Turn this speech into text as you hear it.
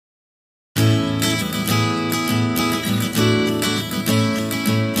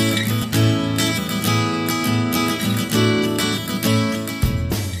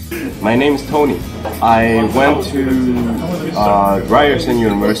My name is Tony. I went to Ryerson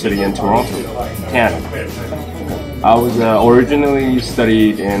University in Toronto, Canada. I was originally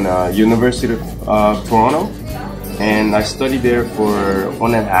studied in University of Toronto, and I studied there for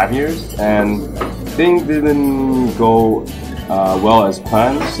 1.5 years, and things didn't go well as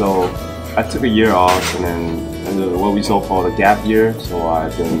planned, so I took a year off, and then what we so-called a gap year. So I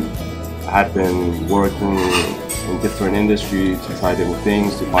had been working in different industries to try different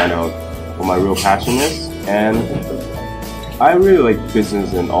things to find out what my real passion is, and I really like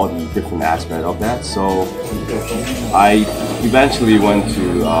business and all the different aspects of that. So I eventually went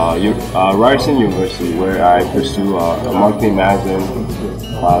to Ryerson University, where I pursued a marketing management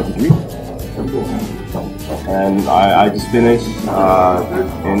degree, and I just finished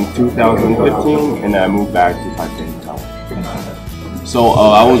in 2015, and I moved back to Taipei. So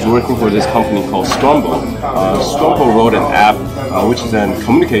I was working for this company called Strumbo. Strumbo wrote an app, which is a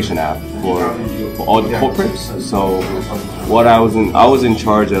communication app for all the corporates. So I was in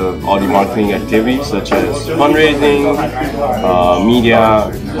charge of all the marketing activities, such as fundraising,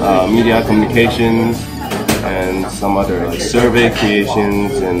 media communications, and some other like survey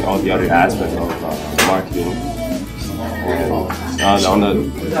creations and all the other aspects of marketing. And on the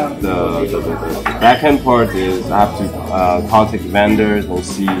back end part is I have to contact vendors and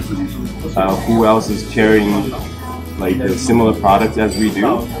see who else is carrying like the similar products as we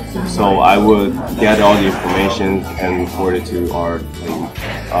do. So I would get all the information and report it to our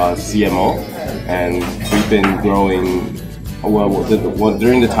CMO, and we've been growing. Well,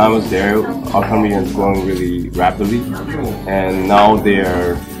 during the time I was there, our company is growing really rapidly, and now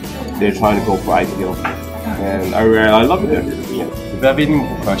they're trying to go for IPO. And I love it there. Yeah. If you have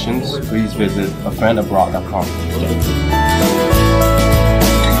any questions, please visit afriendabroad.com.